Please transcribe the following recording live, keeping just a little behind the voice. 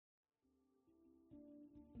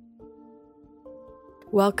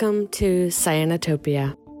Welcome to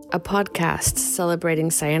Cyanotopia, a podcast celebrating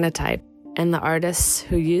cyanotype and the artists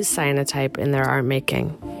who use cyanotype in their art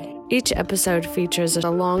making. Each episode features a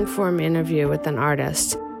long-form interview with an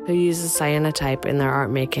artist who uses cyanotype in their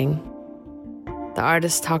art making. The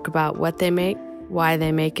artists talk about what they make, why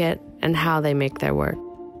they make it, and how they make their work.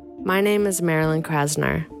 My name is Marilyn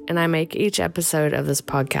Krasner, and I make each episode of this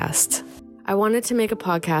podcast. I wanted to make a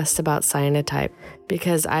podcast about cyanotype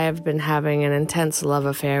because I have been having an intense love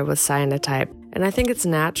affair with cyanotype, and I think it's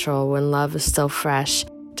natural when love is still fresh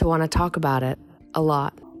to want to talk about it a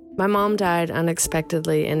lot. My mom died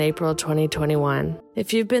unexpectedly in April 2021.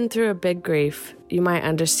 If you've been through a big grief, you might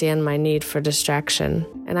understand my need for distraction,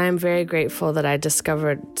 and I am very grateful that I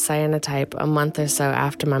discovered cyanotype a month or so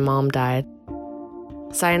after my mom died.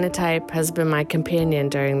 Cyanotype has been my companion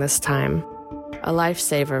during this time, a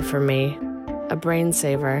lifesaver for me, a brain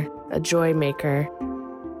saver, a joy maker.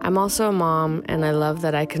 I'm also a mom, and I love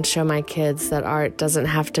that I can show my kids that art doesn't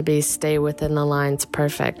have to be stay within the lines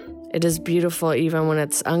perfect. It is beautiful even when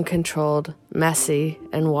it's uncontrolled, messy,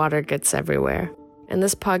 and water gets everywhere. And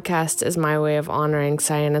this podcast is my way of honoring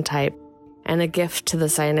cyanotype and a gift to the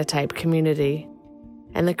cyanotype community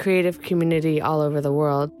and the creative community all over the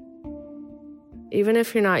world. Even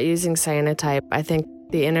if you're not using cyanotype, I think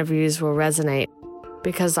the interviews will resonate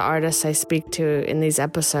because the artists I speak to in these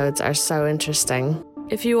episodes are so interesting.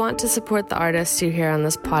 If you want to support the artists you hear on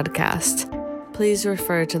this podcast, please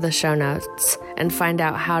refer to the show notes and find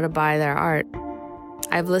out how to buy their art.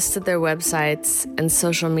 I've listed their websites and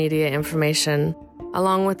social media information,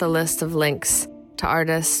 along with a list of links to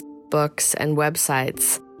artists, books, and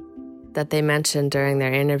websites that they mentioned during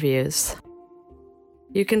their interviews.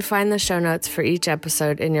 You can find the show notes for each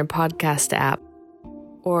episode in your podcast app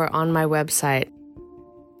or on my website,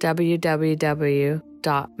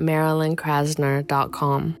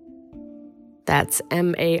 www.marilynkrasner.com. That's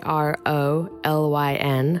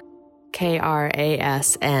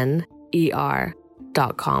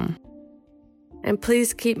MaryLynKrasner.com. And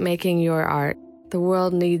please keep making your art. The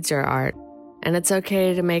world needs your art. And it's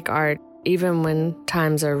okay to make art even when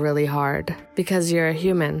times are really hard, because you're a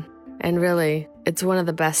human. And really, it's one of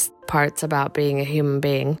the best parts about being a human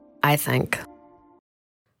being, I think.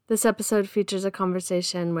 This episode features a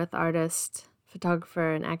conversation with artist,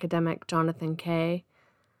 photographer, and academic Jonathan Kay.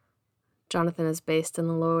 Jonathan is based in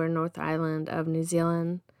the lower North Island of New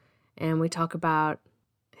Zealand, and we talk about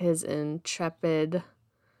his intrepid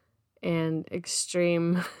and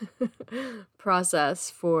extreme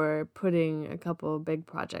process for putting a couple big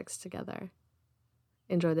projects together.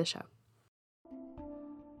 Enjoy the show.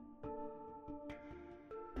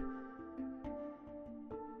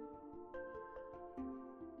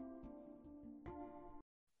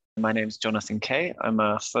 My name is Jonathan Kay. I'm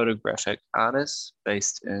a photographic artist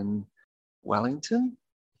based in Wellington,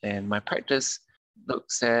 and my practice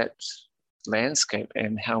looks at landscape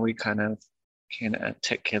and how we kind of can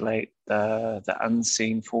articulate the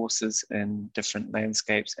unseen forces in different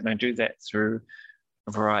landscapes, and I do that through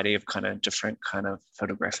a variety of kind of different kind of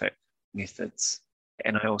photographic methods.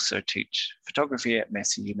 And I also teach photography at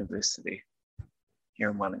Massey University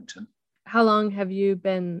here in Wellington. How long have you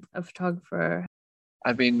been a photographer?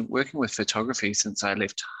 I've been working with photography since I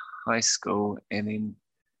left high school, and then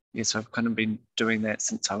so I've kind of been doing that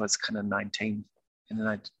since I was kind of 19, and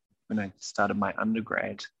then when I started my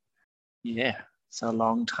undergrad, so a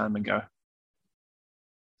long time ago,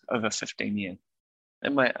 over 15 years.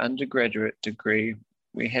 In my undergraduate degree,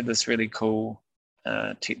 we had this really cool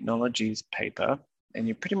technologies paper, and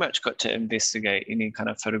you pretty much got to investigate any kind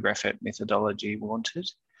of photographic methodology wanted.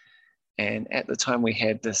 And at the time, we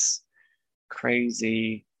had this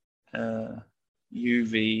crazy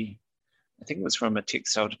UV, I think it was from a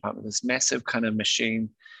textile department, this massive kind of machine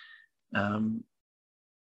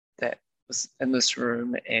that was in this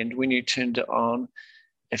room, and when you turned it on,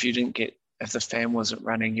 if the fan wasn't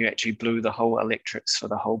running, you actually blew the whole electrics for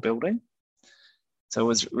the whole building. So it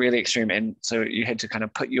was really extreme, and so you had to kind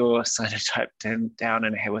of put your cyanotype down,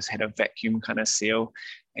 and it had a vacuum kind of seal,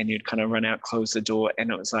 and you'd kind of run out, close the door,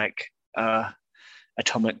 and it was like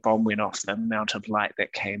atomic bomb went off, the amount of light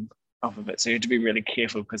that came off of it. So you had to be really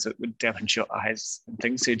careful because it would damage your eyes and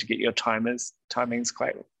things. So you had to get your timings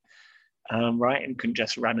quite right, and couldn't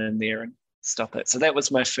just run in there and stop it. So that was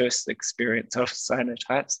my first experience of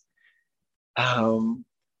cyanotypes. And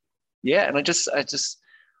I just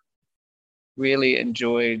really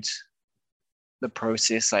enjoyed the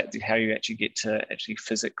process, like how you actually get to actually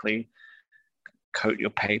physically coat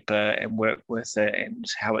your paper and work with it, and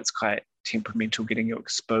how it's quite temperamental, getting your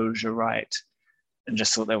exposure right, and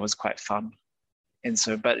just thought that was quite fun. And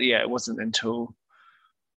so, but yeah, it wasn't until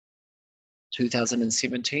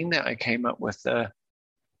 2017 that I came up with the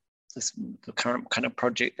current kind of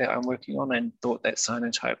project that I'm working on, and thought that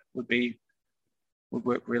cyanotype would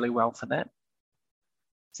work really well for that.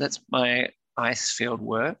 So that's my ice field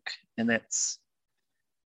work, and that's,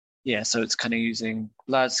 yeah, so it's kind of using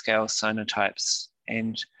large scale cyanotypes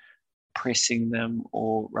and pressing them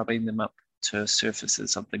or rubbing them up to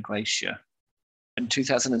surfaces of the glacier. In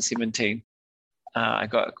 2017, I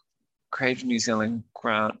got a Creative New Zealand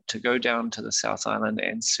grant to go down to the South Island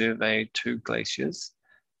and survey 2 glaciers,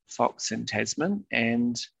 Fox and Tasman.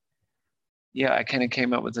 And yeah, I kind of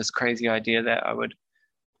came up with this crazy idea that I would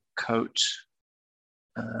coat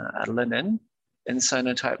a linen in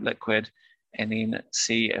cyanotype liquid, and then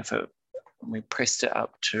see if we pressed it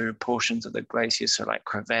up to portions of the glacier, so like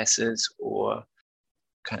crevasses or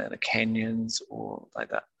kind of the canyons or like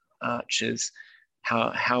the arches,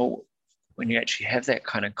 how when you actually have that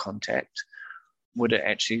kind of contact, would it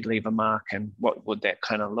actually leave a mark, and what would that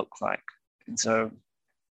kind of look like? And so,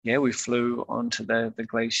 yeah, we flew onto the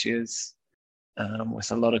glaciers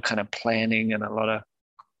with a lot of kind of planning and a lot of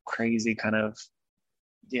crazy kind of,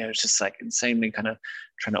 yeah, it's just like insanely kind of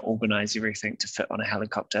trying to organize everything to fit on a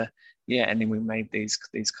helicopter. Yeah, and then we made these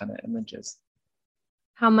kind of images.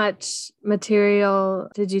 How much material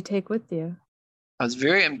did you take with you? I was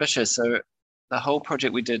very ambitious. So the whole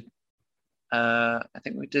project we did, I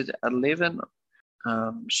think we did 11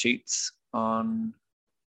 sheets on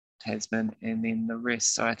Tasman, and then the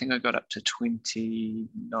rest. So I think I got up to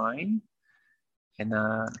 29, and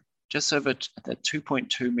just over the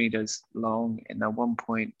 2.2 meters long and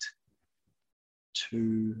 1.2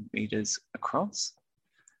 meters across.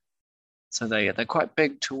 So they're quite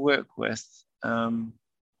big to work with. And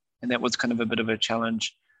that was kind of a bit of a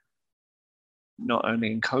challenge, not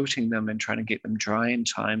only in coating them and trying to get them dry in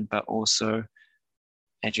time, but also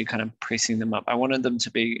actually kind of pressing them up. I wanted them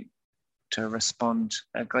to respond.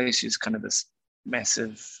 Glacier is kind of this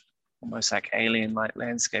massive, almost like alien-like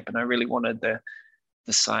landscape, and I really wanted the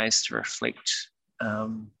size to reflect,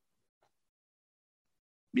 the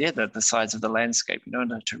size of the landscape,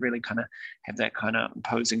 to really kind of have that kind of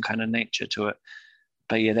imposing kind of nature to it.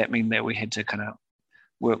 But yeah, that meant that we had to kind of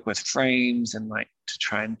work with frames and like to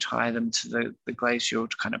try and tie them to the glacier,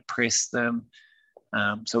 to kind of press them.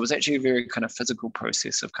 So it was actually a very kind of physical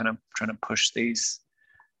process of kind of trying to push these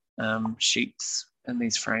sheets and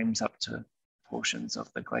these frames up to portions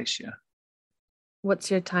of the glacier.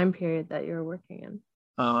 What's your time period that you're working in?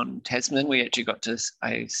 On Tasman, we actually got to,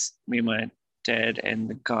 me and my dad and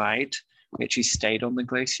the guide, we actually stayed on the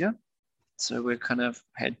glacier. So we kind of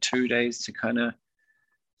had 2 days to kind of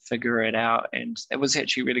figure it out, and it was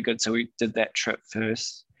actually really good. So we did that trip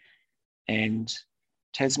first, and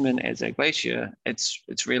Tasman as a glacier,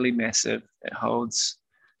 it's really massive. It holds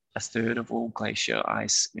 1/3 of all glacier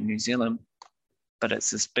ice in New Zealand, but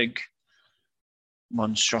it's this big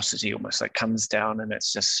monstrosity, almost like comes down, and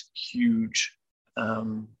it's just huge.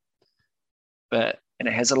 And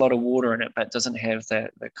it has a lot of water in it, but doesn't have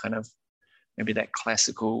that kind of, maybe that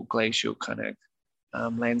classical glacial kind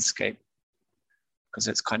of landscape, because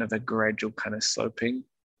it's kind of a gradual kind of sloping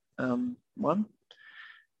one.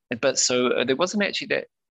 But so there wasn't actually that,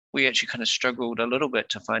 we actually kind of struggled a little bit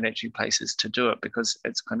to find actually places to do it, because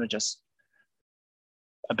it's kind of just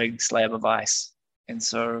a big slab of ice. And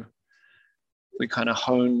so we kind of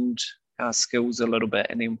honed our skills a little bit.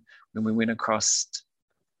 And then when we went across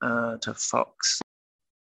to Fox,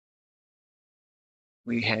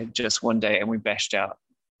 we had just 1 day and we bashed out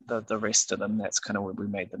the rest of them. That's kind of where we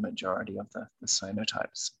made the majority of the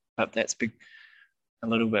cyanotypes. But that's big, a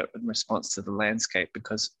little bit in response to the landscape,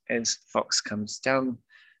 because as Fox comes down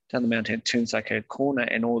the mountain, it turns like a corner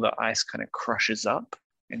and all the ice kind of crushes up.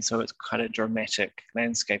 And so it's kind of dramatic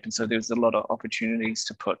landscape. And so there's a lot of opportunities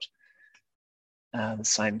to put the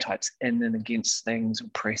cyanotypes in and against things, or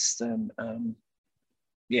press them.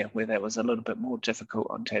 Where that was a little bit more difficult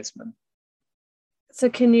on Tasman. So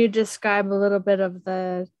can you describe a little bit of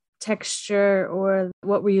the texture, or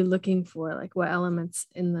what were you looking for? Like, what elements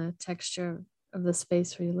in the texture of the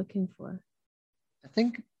space were you looking for? I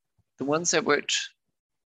think the ones that worked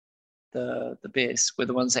the best were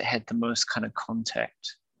the ones that had the most kind of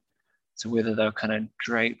contact. So whether they were kind of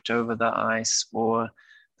draped over the ice, or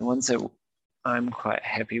the ones that I'm quite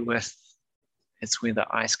happy with, it's where the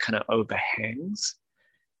ice kind of overhangs.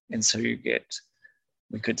 And so we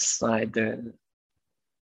could slide the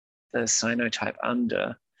cyanotype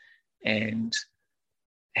under, and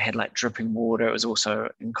it had like dripping water. It was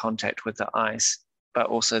also in contact with the ice, but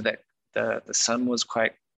also that the sun was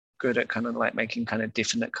quite good at kind of like making kind of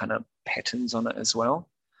definite kind of patterns on it as well.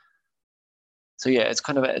 So yeah, it's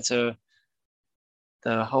a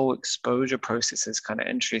the whole exposure process is kind of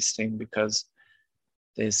interesting because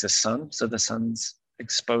there's the sun. So the sun's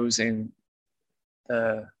exposing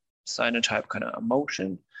the cyanotype kind of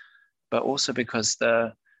emulsion, but also because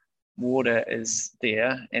the water is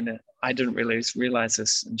there. And I didn't realize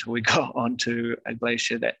this until we got onto a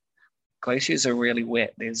glacier, that glaciers are really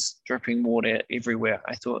wet. There's dripping water everywhere.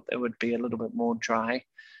 I thought it would be a little bit more dry.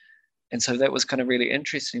 And so that was kind of really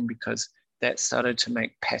interesting because that started to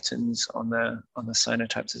make patterns on the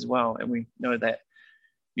cyanotypes as well. And we know that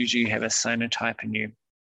usually you have a cyanotype and you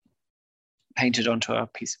paint it onto a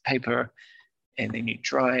piece of paper and then you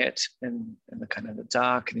dry it in the kind of the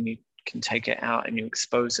dark, and then you can take it out and you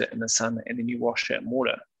expose it in the sun and then you wash it in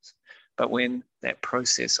water. But when that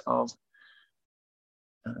process of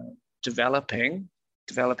developing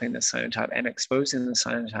the cyanotype and exposing the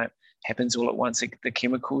cyanotype happens all at once, the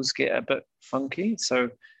chemicals get a bit funky. So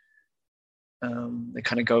they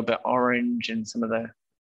kind of go a bit orange, and some of the,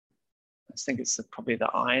 I think it's probably the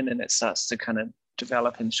iron, and it starts to kind of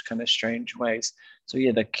develop in kind of strange ways. So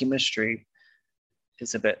yeah, the chemistry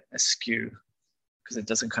is a bit askew because it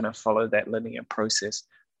doesn't kind of follow that linear process.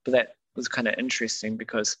 But that was kind of interesting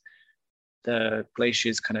because the glacier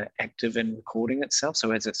is kind of active in recording itself.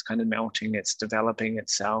 So as it's kind of melting, it's developing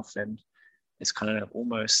itself, and it's kind of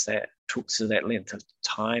almost that talks to that length of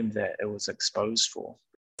time that it was exposed for.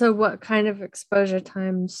 So what kind of exposure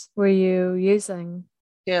times were you using?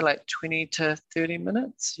 Yeah, like 20 to 30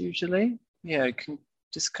 minutes usually. Yeah,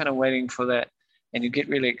 just kind of waiting for that. And you get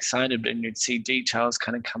really excited and you'd see details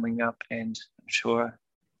kind of coming up. And I'm sure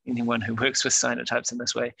anyone who works with cyanotypes in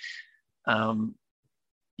this way,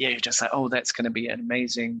 you're just like, oh, that's going to be an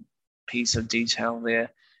amazing piece of detail there.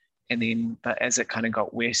 And then, but as it kind of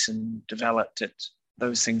got wet and developed,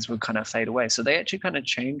 those things would kind of fade away. So they actually kind of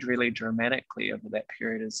change really dramatically over that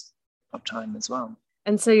period of time as well.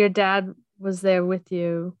 And so your dad was there with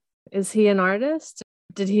you. Is he an artist?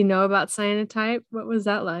 Did he know about cyanotype? What was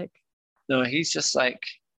that like? No, he's just like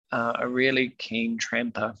a really keen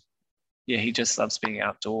tramper. Yeah, he just loves being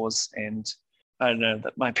outdoors. And I don't know,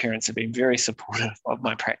 that my parents have been very supportive of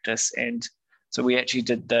my practice. And so we actually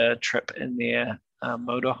did the trip in their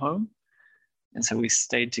motorhome. And so we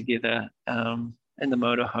stayed together in the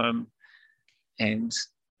motorhome. And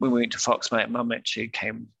when we went to Fox, my mum actually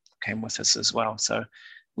came with us as well. So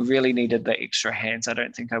we really needed the extra hands. I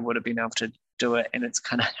don't think I would have been able to do it. And it's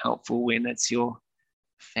kind of helpful when it's your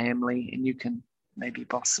family and you can maybe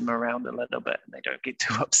boss them around a little bit and they don't get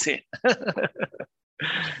too upset.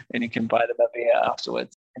 And you can buy them a beer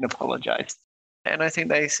afterwards and apologize. And I think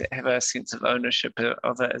they have a sense of ownership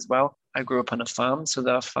of it as well. I grew up on a farm, so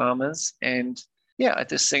they're farmers. And yeah, I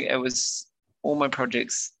just think it was all my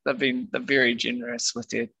projects, they're very generous with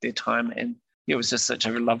their time. And it was just such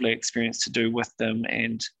a lovely experience to do with them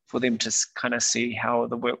and for them to kind of see how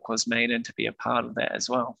the work was made and to be a part of that as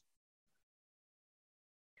well.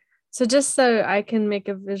 So just so I can make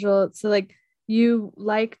a visual, so like you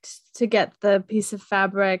liked to get the piece of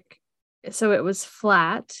fabric so it was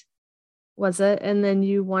flat, was it? And then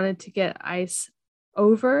you wanted to get ice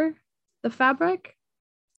over the fabric?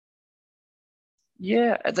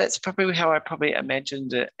 Yeah, that's probably how I probably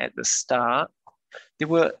imagined it at the start.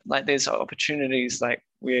 There's opportunities like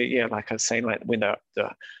where, yeah, like I was saying, like when the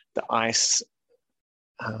ice,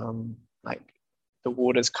 like the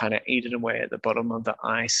water's kind of eaten away at the bottom of the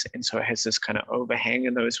ice. And so it has this kind of overhang,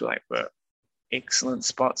 and those were excellent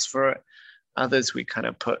spots for it. Others we kind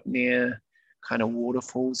of put near kind of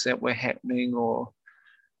waterfalls that were happening, or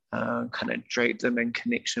kind of drape them in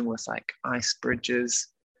connection with like ice bridges.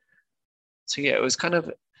 So yeah, it was kind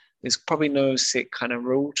of, there's probably no set kind of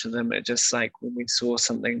rule to them. It just like when we saw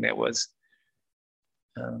something that was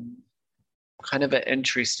kind of an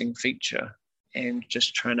interesting feature, and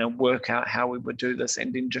just trying to work out how we would do this,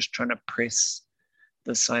 and then just trying to press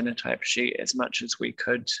the cyanotype sheet as much as we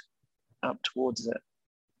could up towards it.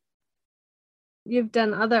 You've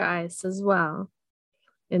done other ice as well,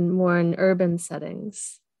 in urban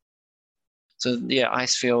settings. So yeah,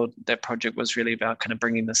 Icefield, that project was really about kind of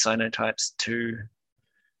bringing the cyanotypes to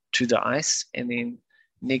the ice. And then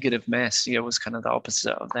Negative Mass, was kind of the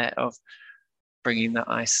opposite of that, of bringing the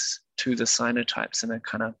ice to the cyanotypes in a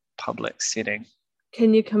kind of public setting.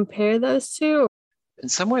 Can you compare those two? In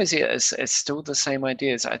some ways, yeah, it's still the same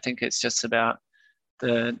ideas. I think it's just about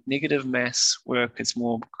the Negative Mass work is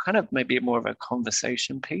more kind of maybe more of a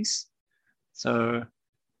conversation piece. So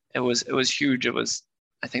it was huge. It was,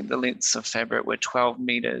 I think the lengths of fabric were 12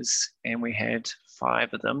 meters, and we had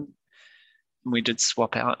 5 of them. And we did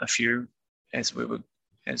swap out a few as we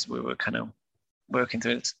were kind of working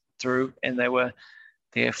through, and they were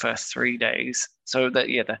there for 3 days. So that,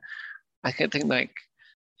 yeah, I can think like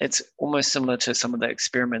it's almost similar to some of the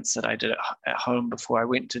experiments that I did at home before I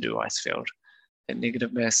went to do Icefield. At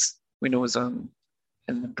negative mass, when it was in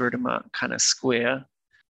the Britomart kind of square,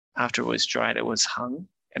 after it was dried, it was hung.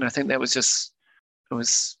 And I think that was it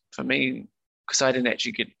was for me, because I didn't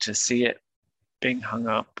actually get to see it being hung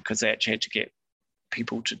up, because they actually had to get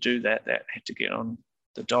people to do that had to get on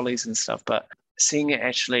the dollies and stuff. But seeing it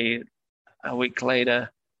actually a week later,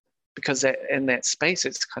 because in that space,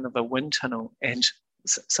 it's kind of a wind tunnel, and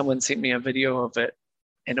someone sent me a video of it,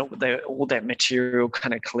 and all that material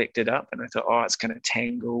kind of collected up, and I thought, oh, it's going to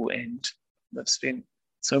tangle, and I've spent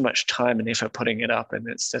so much time and effort putting it up, and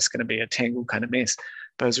it's just going to be a tangled kind of mess.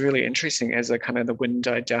 But it was really interesting, as the wind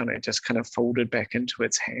died down, it just kind of folded back into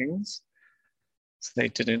its hangs, so you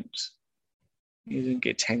didn't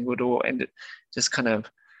get tangled, or and it just kind of,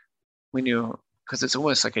 because it's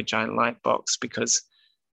almost like a giant light box, because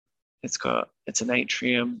it's an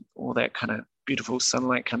atrium, all that kind of beautiful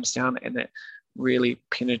sunlight comes down, and it really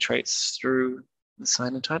penetrates through the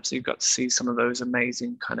cyanotype. So you've got to see some of those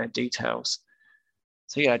amazing kind of details.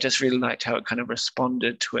 So yeah, I just really liked how it kind of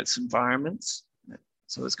responded to its environments.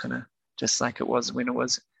 So it was kind of just like it was when it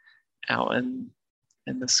was out in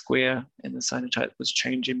the square, and the cyanotype was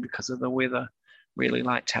changing because of the weather. Really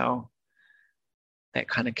liked how that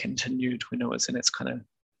kind of continued when it was in its kind of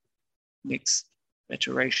next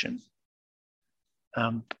iteration.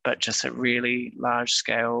 But just at really large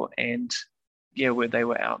scale, and yeah, where they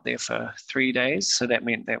were out there for 3 days. So that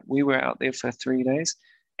meant that we were out there for 3 days.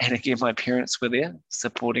 And again, my parents were there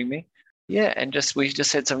supporting me. Yeah, and we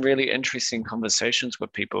just had some really interesting conversations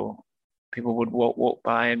with people. People would walk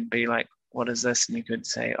by and be like, what is this? And you could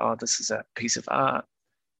say, oh, this is a piece of art.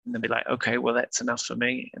 And they'd be like, okay, well, that's enough for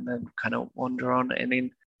me. And then kind of wander on. And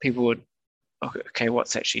then people would, okay,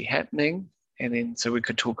 what's actually happening? And then so we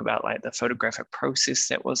could talk about like the photographic process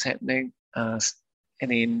that was happening. And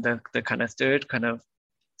then the kind of third kind of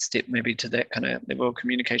step maybe to that kind of level of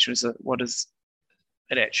communication was what does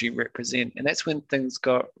it actually represent? And that's when things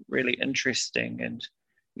got really interesting, and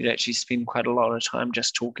we'd actually spend quite a lot of time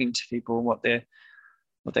just talking to people and what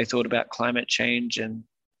they thought about climate change, and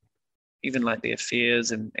even like their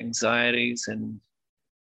fears and anxieties, and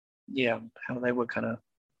yeah, how they were kind of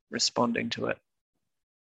responding to it.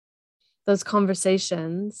 Those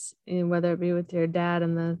conversations, whether it be with your dad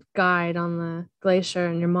and the guide on the glacier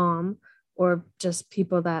and your mom, or just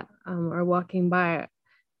people that are walking by,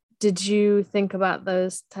 did you think about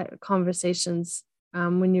those type of conversations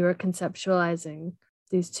when you were conceptualizing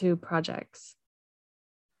these two projects?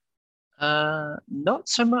 Not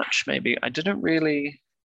so much, maybe. I didn't really.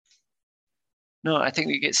 No, I think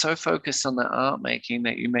you get so focused on the art making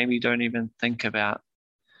that you maybe don't even think about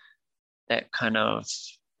that kind of,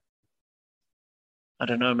 I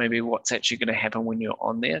don't know, maybe what's actually going to happen when you're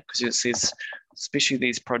on there, because it says, especially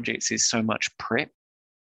these projects, there's so much prep.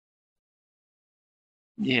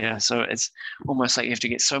 Yeah, so it's almost like you have to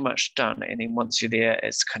get so much done, and then once you're there,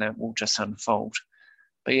 it's kind of will just unfold.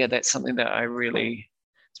 But yeah, that's something that I really,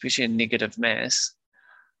 especially in negative mass,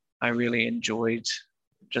 I really enjoyed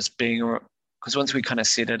just being, because once we kind of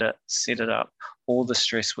set it up, all the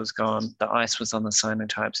stress was gone, the ice was on the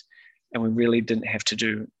cyanotypes, and we really didn't have to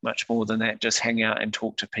do much more than that, just hang out and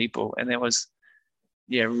talk to people. And that was,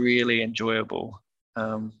 yeah, really enjoyable.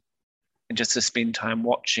 And just to spend time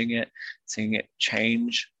watching it, seeing it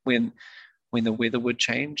change. When the weather would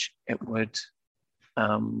change, it would,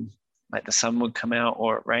 like the sun would come out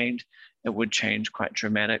or it rained, it would change quite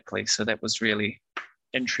dramatically. So that was really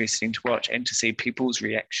interesting to watch, and to see people's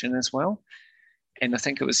reaction as well. And I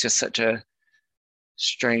think it was just such a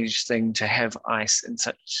strange thing to have ice in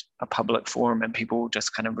such a public forum, and people were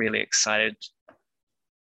just kind of really excited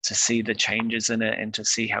to see the changes in it, and to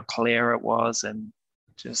see how clear it was, and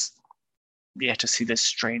just, yeah, to see this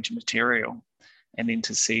strange material, and then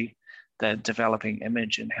to see the developing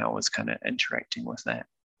image and how it was kind of interacting with that.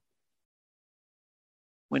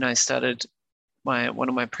 When I started one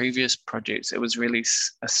of my previous projects, it was really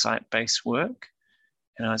a site-based work,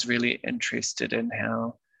 and I was really interested in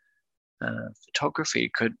how photography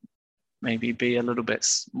could maybe be a little bit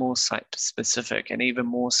more site-specific, and even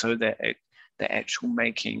more so that the actual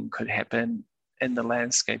making could happen in the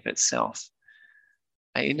landscape itself.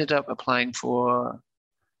 I ended up applying for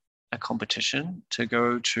a competition to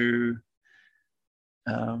go to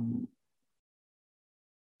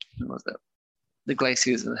the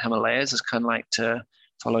glaciers of the Himalayas. It's kind of like to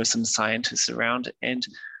follow some scientists around, and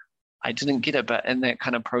I didn't get it, but in that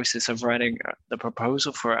kind of process of writing the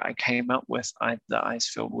proposal for it, I came up with the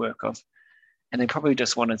Icefield work of, and they probably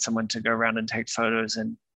just wanted someone to go around and take photos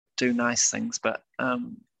and do nice things. But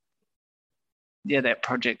yeah, that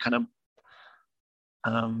project kind of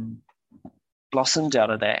blossomed out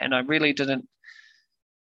of that. And I really didn't,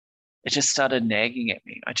 it just started nagging at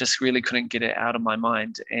me. I just really couldn't get it out of my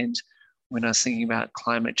mind. And when I was thinking about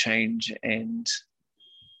climate change, and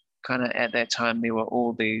kind of at that time, there were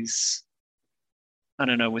all these, I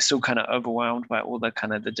don't know, we're still kind of overwhelmed by all the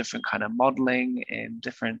kind of the different kind of modeling and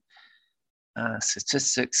different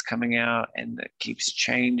statistics coming out, and it keeps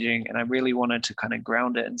changing. And I really wanted to kind of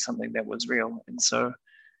ground it in something that was real. And so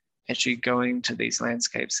actually going to these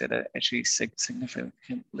landscapes that are actually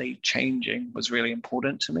significantly changing was really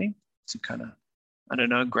important to me, to kind of, I don't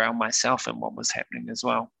know, ground myself in what was happening as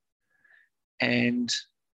well. And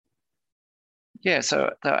yeah,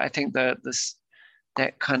 so I think that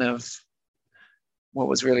that kind of what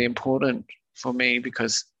was really important for me,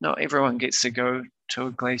 because not everyone gets to go to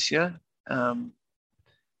a glacier,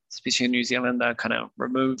 especially in New Zealand. They're kind of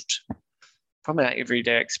removed from our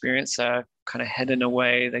everyday experience. They're kind of hidden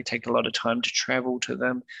away. They take a lot of time to travel to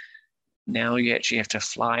them. Now you actually have to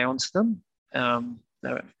fly onto them.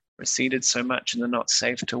 They're receded so much and they're not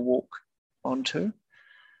safe to walk onto.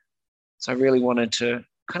 So I really wanted to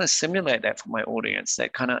kind of simulate that for my audience,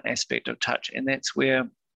 that kind of aspect of touch. And that's where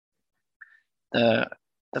the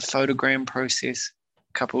photogram process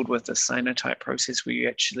coupled with the cyanotype process, where you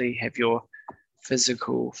actually have your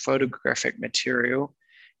physical photographic material,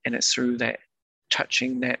 and it's through that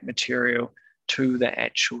touching that material to the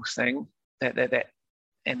actual thing that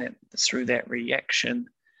and then through that reaction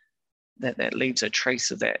that leaves a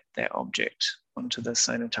trace of that object onto the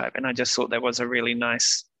cyanotype. And I just thought that was a really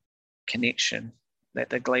nice connection, that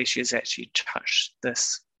the glaciers actually touch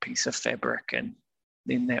this piece of fabric, and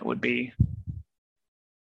then that would be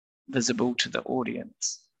visible to the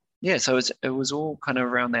audience. Yeah, so it was all kind of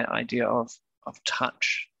around that idea of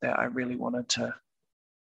touch that I really wanted to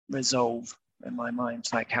resolve in my mind.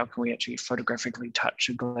 Like, how can we actually photographically touch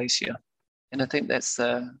a glacier? And I think that's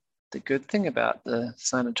the good thing about the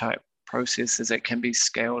cyanotype process, is it can be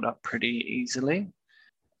scaled up pretty easily.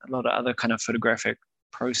 A lot of other kind of photographic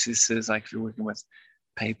processes, like if you're working with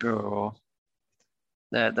paper, or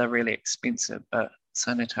they're really expensive, but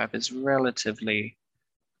cyanotype is relatively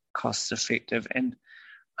cost effective. And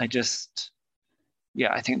I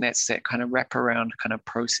think that's that kind of wraparound kind of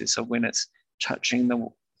process of when it's touching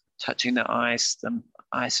the ice, the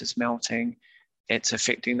ice is melting, it's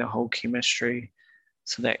affecting the whole chemistry.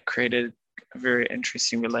 So that created a very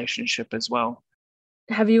interesting relationship as well.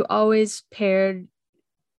 Have you always paired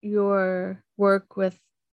your work with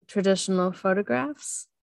traditional photographs?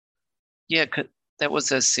 Yeah, that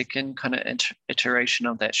was a second kind of iteration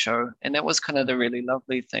of that show. And that was kind of the really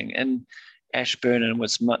lovely thing. And Ashburton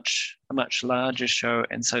was a much larger show.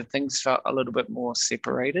 And so things felt a little bit more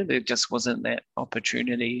separated. There just wasn't that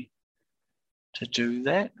opportunity to do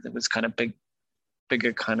that. It was kind of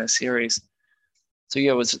bigger kind of series. So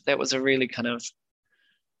yeah, that was a really kind of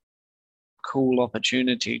cool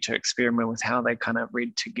opportunity to experiment with how they kind of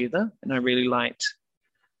read together. And I really liked,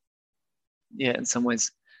 in some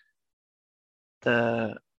ways,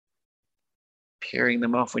 the pairing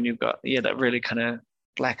them off when you've got, that really kind of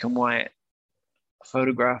black and white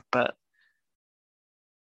photograph, but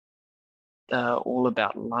all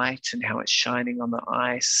about light and how it's shining on the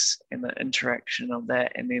ice and the interaction of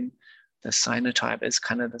that. And then the cyanotype is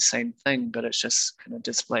kind of the same thing, but it's just kind of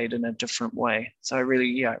displayed in a different way. So I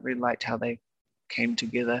really liked how they came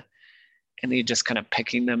together, and then just kind of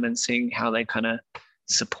picking them and seeing how they kind of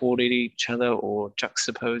supported each other or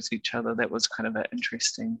juxtaposed each other. That was kind of an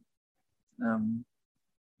interesting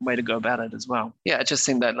way to go about it as well. Yeah, it just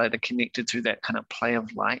seemed that like they connected through that kind of play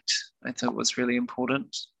of light. I thought was really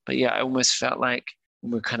important. But yeah, I almost felt like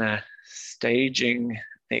when we're kind of staging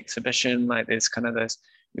the exhibition, like there's kind of this,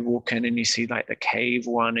 you walk in and you see like the cave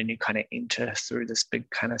one, and you kind of enter through this big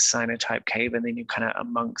kind of cyanotype cave, and then you kind of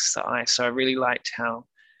amongst the ice. So I really liked how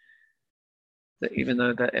that even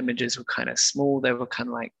though the images were kind of small, they were kind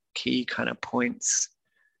of like key kind of points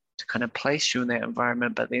to kind of place you in that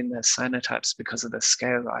environment. But then the cyanotypes, because of the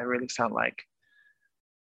scale, I really felt like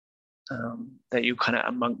that you're kind of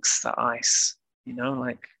amongst the ice,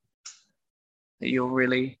 like that you're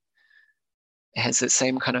really, it has that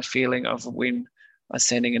same kind of feeling of when I was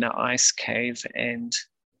standing in an ice cave and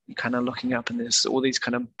you're kind of looking up and there's all these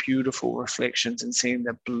kind of beautiful reflections and seeing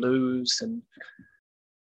the blues and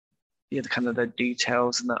the kind of the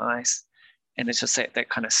details in the ice. And it's just that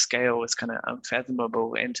kind of scale is kind of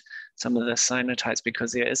unfathomable. And some of the cyanotypes,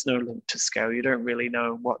 because there is no link to scale, you don't really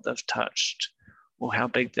know what they've touched or how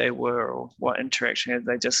big they were or what interaction had.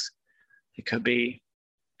 It could be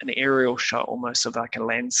an aerial shot almost of like a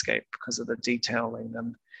landscape because of the detailing,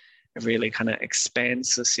 and it really kind of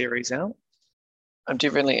expands the series out. I'm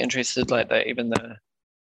definitely interested like that, even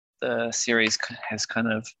the series has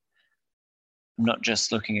kind of not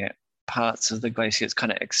just looking at parts of the glacier, it's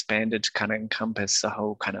kind of expanded to kind of encompass the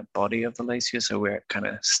whole kind of body of the glacier. So where it kind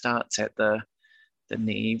of starts at the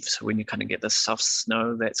neve, so when you kind of get the soft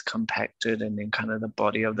snow that's compacted, and then kind of the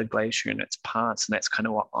body of the glacier and its parts, and that's kind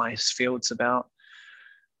of what Icefield's about.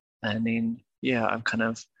 And then I've kind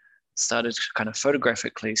of started to kind of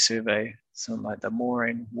photographically survey some like the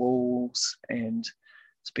moraine walls, and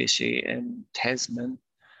especially in Tasman,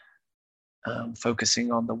 focusing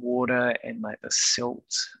on the water and like the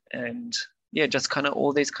silt, and just kind of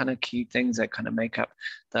all these kind of key things that kind of make up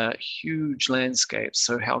the huge landscape.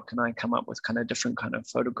 So how can I come up with kind of different kind of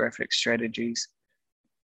photographic strategies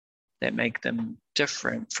that make them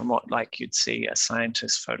different from what like you'd see a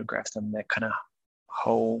scientist photograph them, that kind of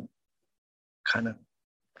whole kind of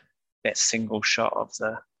that single shot of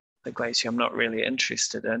the glacier I'm not really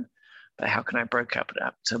interested in, but how can I break it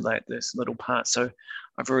up to like this little part? So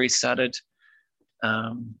I've already started,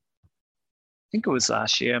 I think it was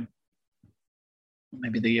last year,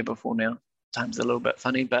 maybe the year before now. Time's a little bit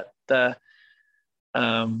funny, but a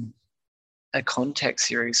contact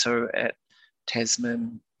series. So at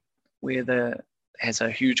Tasman, where has a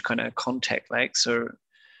huge kind of contact lake. So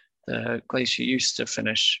the glacier used to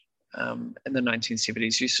finish in the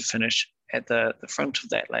 1970s, used to finish at the front of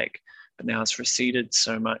that lake, but now it's receded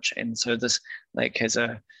so much. And so this lake has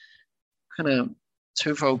a kind of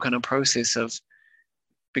twofold kind of process of,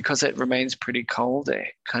 because it remains pretty cold, it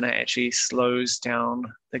kind of actually slows down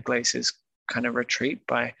the glacier's kind of retreat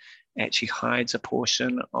by actually hides a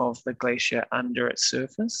portion of the glacier under its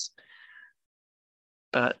surface.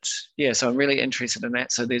 But so I'm really interested in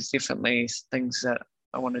that. So there's definitely things that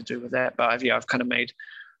I want to do with that. But I've kind of made,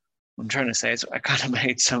 what I'm trying to say is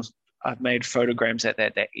I've made photograms at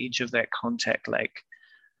that edge of that contact lake,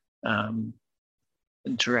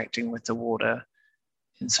 interacting with the water.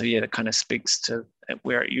 And so, that kind of speaks to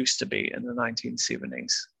where it used to be in the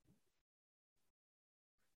 1970s.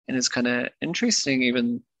 And it's kind of interesting,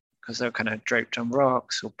 even because they're kind of draped on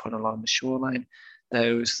rocks or put along the shoreline,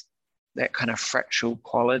 that kind of fractal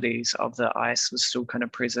qualities of the ice was still kind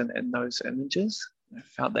of present in those images. I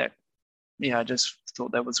felt that, I just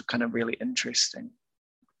thought that was kind of really interesting,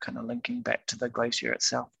 kind of linking back to the glacier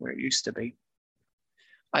itself, where it used to be.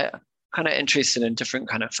 I kind of interested in different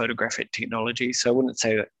kind of photographic technology. So I wouldn't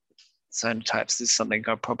say that cyanotypes is something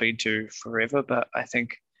I'll probably do forever, but I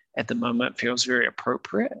think at the moment it feels very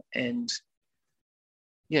appropriate. And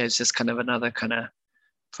it's just kind of another kind of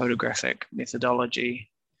photographic methodology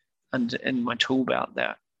and in my tool belt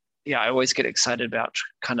that, I always get excited about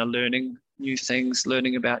kind of learning new things,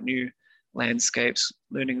 learning about new landscapes,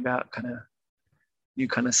 learning about kind of new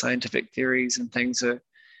kind of scientific theories and things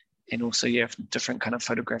and also different kind of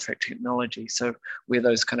photographic technology. So where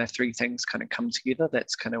those kind of three things kind of come together,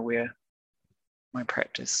 that's kind of where my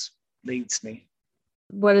practice leads me.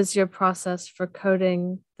 What is your process for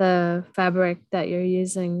coating the fabric that you're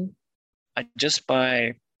using? I just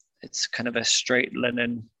buy, it's kind of a straight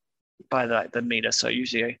linen by the meter. So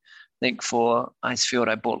usually I think for Icefield,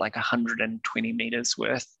 I bought like 120 meters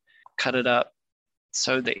worth, cut it up,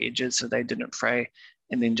 sew the edges so they didn't fray,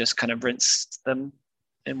 and then just kind of rinsed them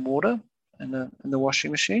in water in the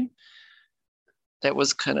washing machine. That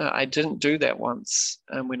was kind of, I didn't do that once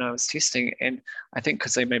when I was testing. And I think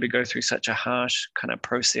because they maybe go through such a harsh kind of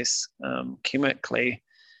process chemically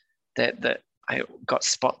that I got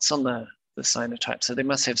spots on the cyanotype. So they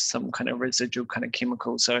must have some kind of residual kind of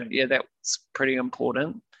chemical. So that's pretty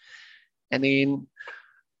important. And then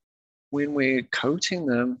when we're coating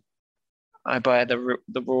them, I buy the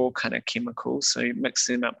raw kind of chemicals. So you mix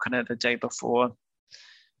them up kind of the day before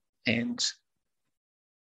and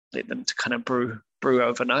let them to kind of brew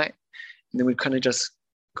overnight. And then we kind of just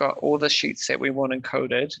got all the sheets that we wanted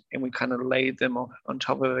coated, and we kind of laid them on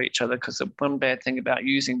top of each other, because the one bad thing about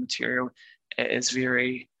using material is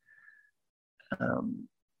very,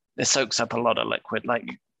 it soaks up a lot of liquid. Like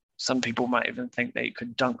some people might even think that you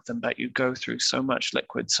could dunk them, but you go through so much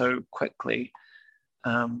liquid so quickly.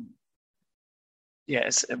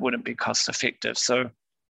 It wouldn't be cost effective. So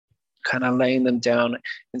kind of laying them down.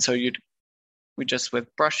 And so we just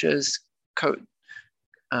with brushes, coat,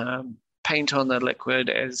 paint on the liquid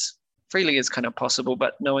as freely as kind of possible,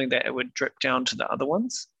 but knowing that it would drip down to the other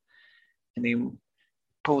ones. And then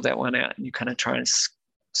pull that one out, and you kind of try and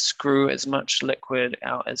screw as much liquid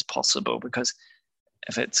out as possible, because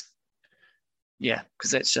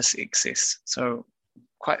because that's just excess. So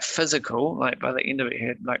quite physical, like by the end of it, you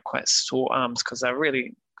had like quite sore arms, because they're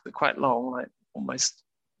quite long, like almost,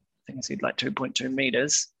 I think I said like 2.2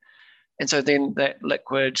 meters. And so then that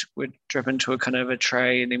liquid would drip into a kind of a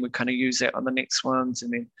tray, and then we'd kind of use that on the next ones,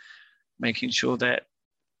 and then making sure that,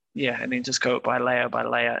 and then just go by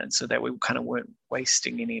layer, and so that we kind of weren't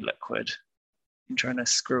wasting any liquid and trying to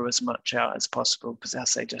screw as much out as possible, because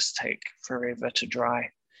else they just take forever to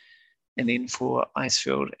dry. And then for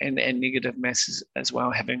Icefield and negative masses as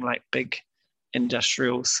well, having like big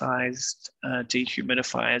industrial sized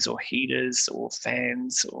dehumidifiers or heaters or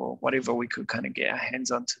fans or whatever we could kind of get our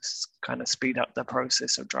hands on to kind of speed up the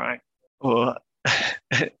process of drying. Or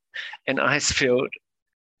in Icefield,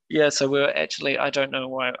 so we were actually, I don't know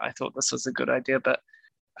why I thought this was a good idea, but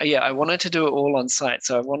I wanted to do it all on site.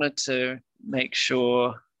 So I wanted to make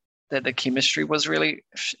sure that the chemistry was really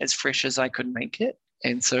as fresh as I could make it.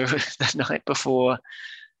 And so the night before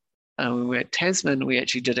we were at Tasman, we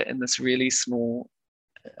actually did it in this really small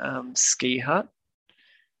ski hut.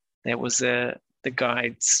 That was the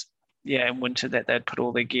guides, in winter, that they'd put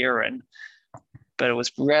all their gear in. But it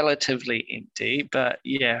was relatively empty. But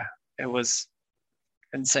it was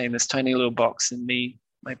insane. This tiny little box, and me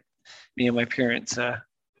and my parents are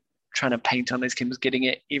trying to paint on these chemicals, getting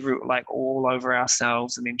it all over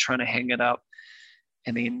ourselves, and then trying to hang it up,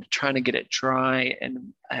 and then trying to get it dry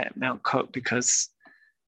at Mount Cook, because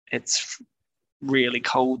it's really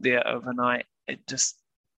cold there overnight. They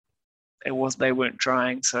weren't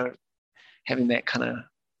drying. So having that kind of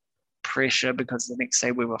pressure, because the next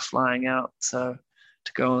day we were flying out. So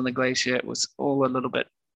to go on the glacier, it was all a little bit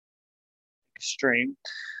extreme,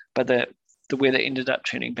 but the weather ended up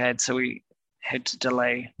turning bad. So we had to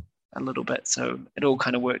delay a little bit. So it all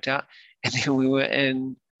kind of worked out. And then we were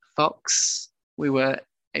in Fox. We were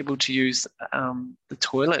able to use the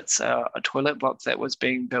toilets, a toilet block that was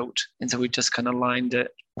being built. And so we just kind of lined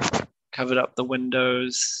it, covered up the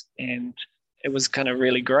windows, and it was kind of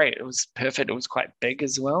really great. It was perfect. It was quite big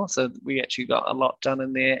as well. So we actually got a lot done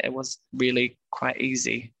in there. It was really quite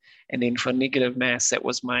easy. And then for negative mass, that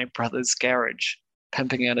was my brother's garage,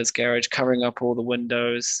 pimping out his garage, covering up all the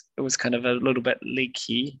windows. It was kind of a little bit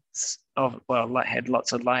leaky. Had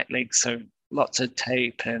lots of light leaks. So lots of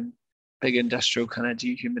tape and big industrial kind of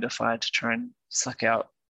dehumidifier to try and suck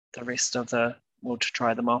out the rest of to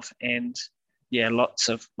dry them off. And lots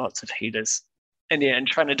of heaters. And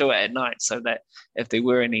trying to do it at night so that if there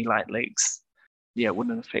were any light leaks, it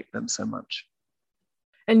wouldn't affect them so much.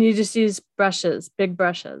 And you just use brushes, big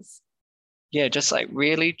brushes? Yeah, just like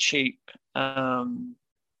really cheap,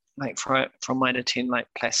 like from Mitre 10, like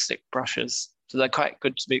plastic brushes. So they're quite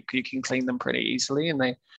good you can clean them pretty easily, and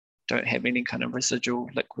they don't have any kind of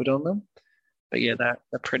residual liquid on them. But they're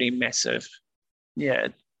pretty massive.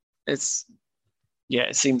 It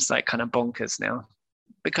seems like kind of bonkers now,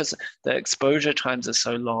 because the exposure times are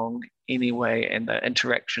so long anyway, and the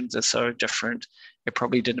interactions are so different. It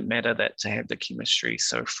probably didn't matter that to have the chemistry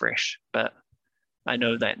so fresh, but I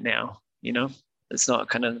know that now, it's not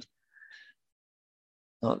the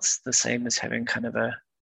same as having kind of a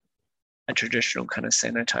traditional kind of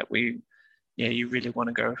Sanotype where you really want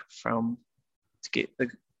to go to get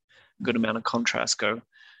the good amount of contrast, go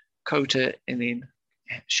coat it and then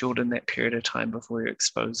shorten that period of time before you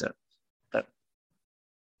expose it. But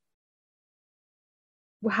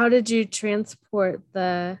how did you transport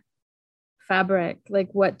the fabric?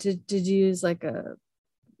 Like, what did you use, like a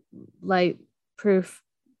light proof,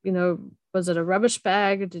 was it a rubbish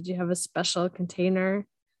bag, or did you have a special container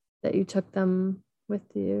that you took them with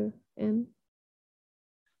you in?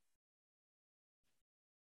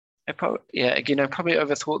 I probably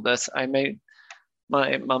overthought this.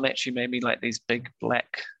 My mum actually made me like these big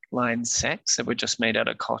black lined sacks that were just made out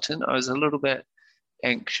of cotton. I was a little bit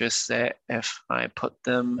anxious that if I put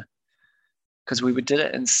them, because we did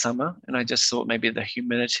it in summer, and I just thought maybe the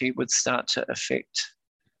humidity would start to affect,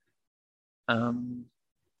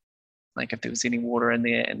 like if there was any water in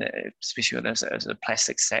there, and especially when there's a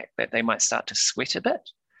plastic sack, that they might start to sweat a bit.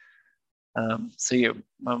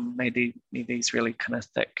 Mum made me these really kind of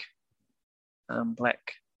thick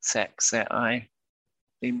black sacks that I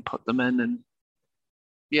then put them in, and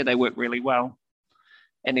they work really well.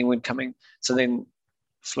 And then then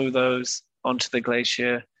flew those onto the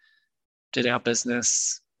glacier, did our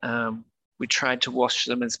business. We tried to wash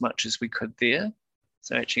them as much as we could there.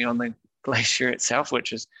 So actually on the glacier itself,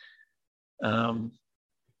 which is,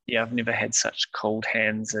 I've never had such cold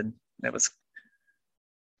hands, and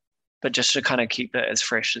but just to kind of keep it as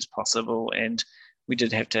fresh as possible. And we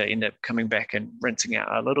did have to end up coming back and rinsing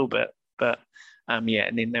out a little bit, but and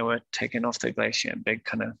then they were taken off the glacier in big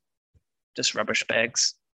kind of just rubbish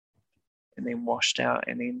bags, and then washed out.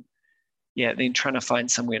 And then then trying to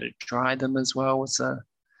find somewhere to dry them as well was a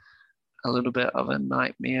little bit of a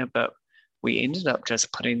nightmare. But we ended up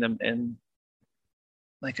just putting them in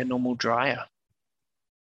like a normal dryer.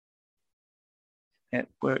 It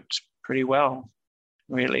worked pretty well,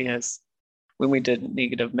 really. As when we did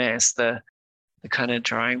negative mass, the kind of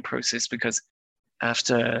drying process, because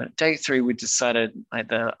after day 3, we decided like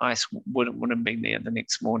the ice wouldn't be there the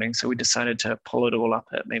next morning. So we decided to pull it all up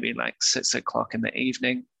at maybe like 6 o'clock in the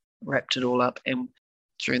evening, wrapped it all up. And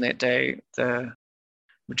during that day,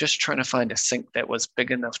 we're just trying to find a sink that was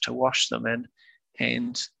big enough to wash them in.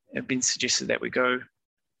 And it had been suggested that we go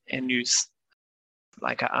and use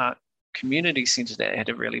like an art community center that had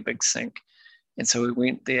a really big sink. And so we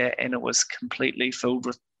went there, and it was completely filled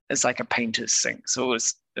with, it's like a painter's sink. So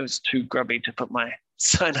it was too grubby to put my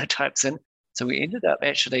cyanotypes in. So we ended up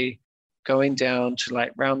actually going down to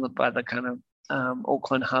like round by the kind of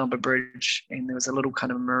Auckland Harbour Bridge, and there was a little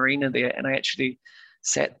kind of marina there. And I actually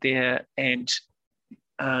sat there and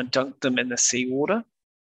dunked them in the seawater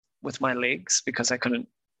with my legs, because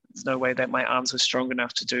there's no way that my arms were strong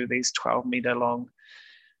enough to do these 12-meter long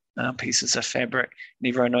pieces of fabric. And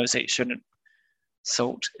everyone knows that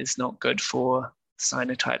salt is not good for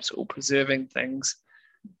cyanotypes or preserving things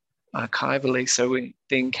archivally. So we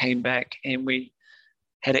then came back and we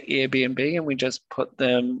had an Airbnb, and we just put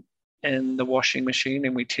them in the washing machine,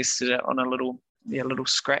 and we tested it on a little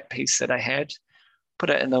scrap piece that I had.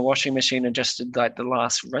 Put it in the washing machine and just did like the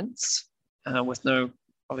last rinse with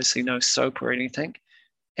obviously no soap or anything.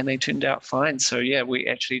 And they turned out fine. So yeah, we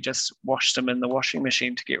actually just washed them in the washing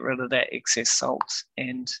machine to get rid of that excess salt,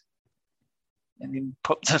 and then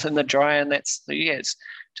put them in the dryer. And it's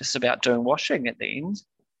just about doing washing at the end.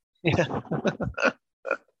 Yeah.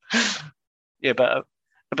 Yeah, but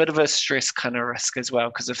a bit of a stress kind of risk as well,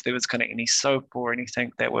 because if there was kind of any soap or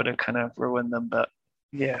anything, that would have kind of ruined them. But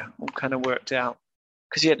yeah, all kind of worked out.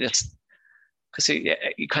 Because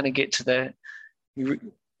you kind of get to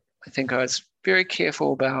I think I was very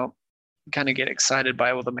careful about, kind of get excited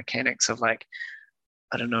by all the mechanics of like,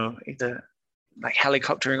 I don't know, either like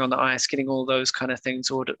helicoptering on the ice, getting all those kind of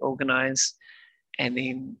things organized, and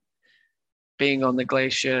then being on the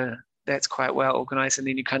glacier, that's quite well organized. And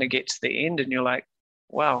then you kind of get to the end and you're like,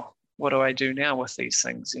 wow, what do I do now with these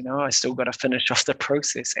things? I still got to finish off the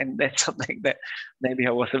process. And that's something that maybe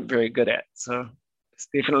I wasn't very good at. So it's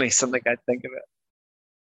definitely something I think about.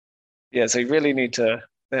 Yeah, so you really need to,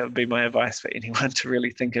 that would be my advice for anyone, to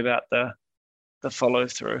really think about the follow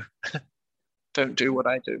through. Don't do what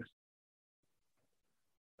I do.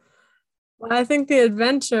 Well, I think the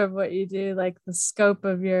adventure of what you do, like the scope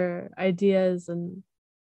of your ideas, and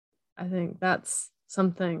I think that's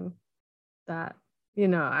something that,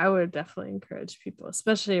 I would definitely encourage people,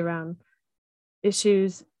 especially around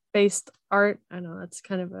issues-based art. I know that's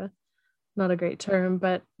kind of not a great term,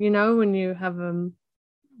 but when you have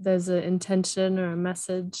there's an intention or a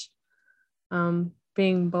message,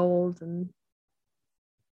 being bold, and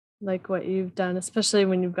like what you've done, especially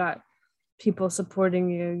when you've got people supporting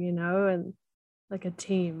you, and like a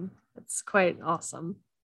team. It's quite awesome.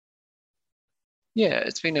 Yeah,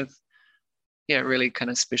 it's been a really kind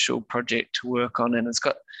of special project to work on, and there's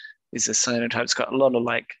a cyanotype. It's got a lot of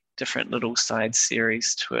like different little side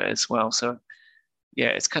series to it as well. So yeah,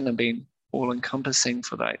 it's kind of been all encompassing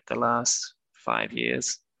for like the last 5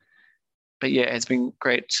 years. But yeah, it's been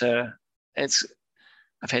great. I've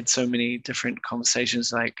had so many different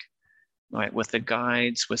conversations, like with the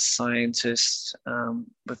guides, with scientists,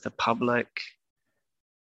 with the public.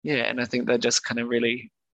 Yeah, and I think they're just kind of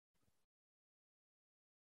really,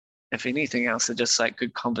 if anything else, they're just like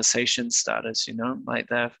good conversation starters, like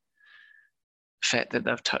the fact that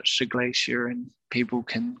they've touched a glacier and people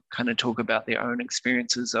can kind of talk about their own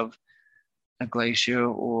experiences of a glacier,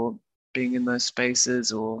 or being in those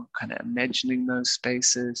spaces, or kind of imagining those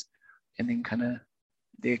spaces, and then kind of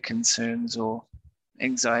their concerns or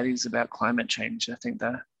anxieties about climate change. I think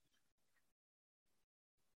they're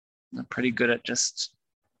pretty good at just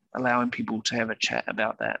allowing people to have a chat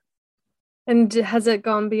about that. And has it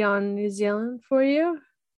gone beyond New Zealand for you?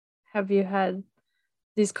 Have you had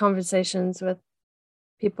these conversations with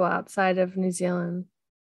people outside of New Zealand?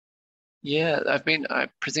 Yeah, I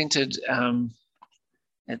presented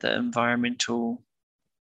at the environmental,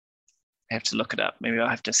 I have to look it up. Maybe I'll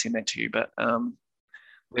have to send that to you. But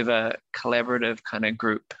we have a collaborative kind of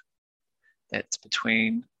group that's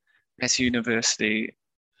between Massey University,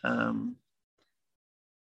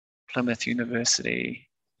 Plymouth University,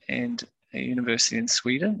 and a university in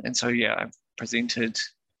Sweden. And so, yeah, I've presented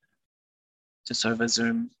just over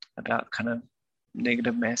Zoom about kind of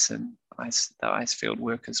negative mass and the ice field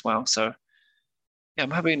work as well. So yeah,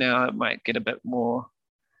 I'm hoping now I might get a bit more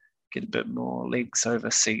legs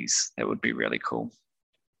overseas. That would be really cool.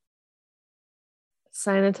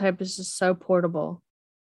 Cyanotype is just so portable.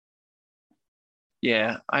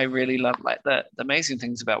 Yeah, I really love like the amazing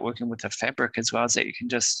things about working with the fabric as well is that you can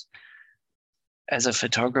just, as a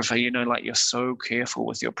photographer, like you're so careful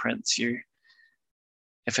with your prints.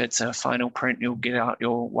 If it's a final print, you'll get out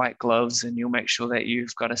your white gloves and you'll make sure that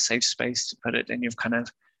you've got a safe space to put it. And it's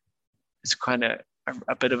kind of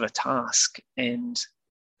a bit of a task. And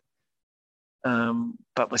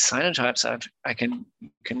but with cyanotypes,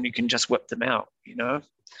 you can just whip them out,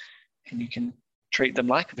 and you can treat them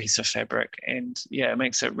like a piece of fabric. And yeah, it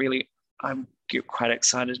makes it really, I'm quite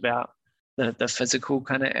excited about the physical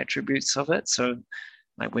kind of attributes of it. So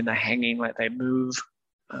like when they're hanging, like they move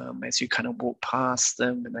as you kind of walk past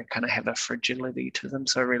them, and they kind of have a fragility to them.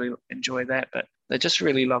 So I really enjoy that, but they're just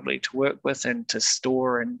really lovely to work with and to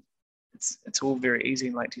store. And it's all very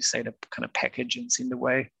easy, like you say, to kind of package and send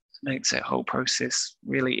away. It makes that whole process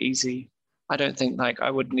really easy. I don't think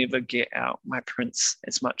I would never get out my prints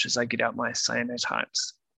as much as I get out my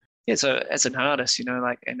cyanotypes. Yeah, so as an artist,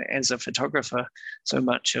 and as a photographer, so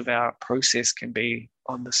much of our process can be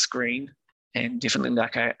on the screen. And definitely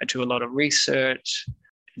I do a lot of research.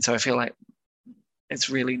 And so I feel like it's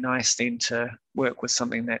really nice then to work with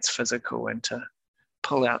something that's physical and to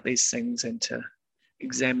pull out these things and to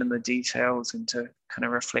examine the details and to kind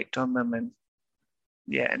of reflect on them. And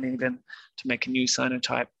yeah, and even to make a new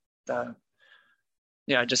cyanotype.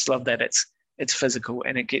 I just love that it's physical,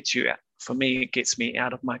 and it gets you, for me, it gets me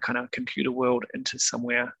out of my kind of computer world into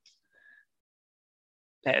somewhere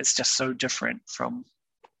that is just so different from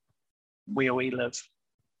where we live.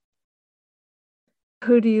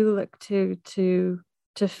 Who do you look to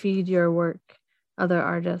feed your work? Other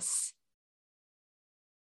artists?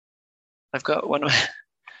 I've got one of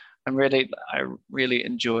I really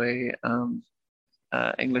enjoy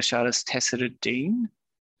English artist Tacita Dean.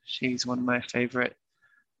 She's one of my favorite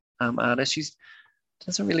artists. She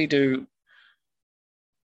doesn't really do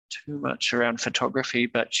too much around photography,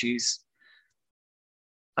 but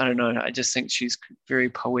I don't know, I just think she's very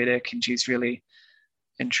poetic, and she's really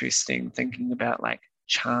interesting, thinking about like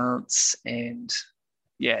chance and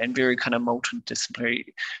very kind of multidisciplinary.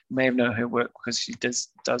 You may have known her work because she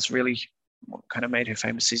does really, what kind of made her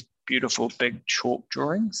famous, these beautiful big chalk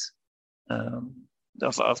drawings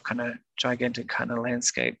of kind of gigantic kind of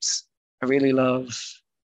landscapes. I really love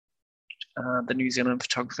the New Zealand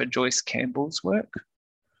photographer Joyce Campbell's work.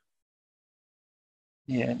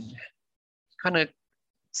 Yeah, kind of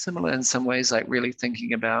similar in some ways, like really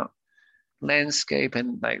thinking about landscape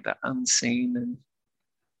and like the unseen, and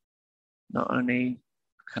not only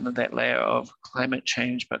kind of that layer of climate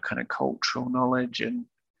change, but kind of cultural knowledge and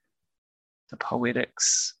the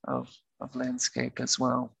poetics of landscape as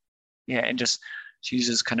well. Yeah, and just she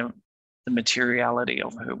uses kind of the materiality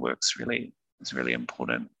of her works is really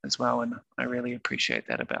important as well, and I really appreciate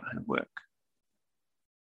that about her work.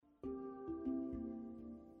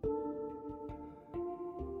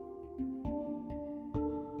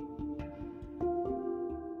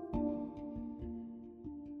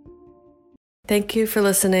 Thank you for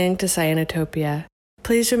listening to Cyanotopia.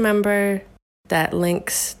 Please remember that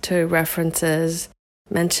links to references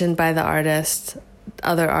mentioned by the artist,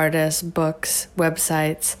 other artists, books,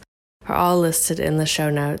 websites are all listed in the show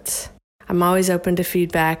notes. I'm always open to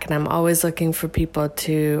feedback, and I'm always looking for people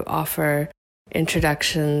to offer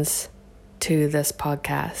introductions to this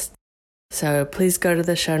podcast. So please go to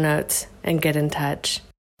the show notes and get in touch.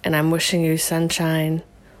 And I'm wishing you sunshine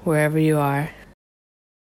wherever you are.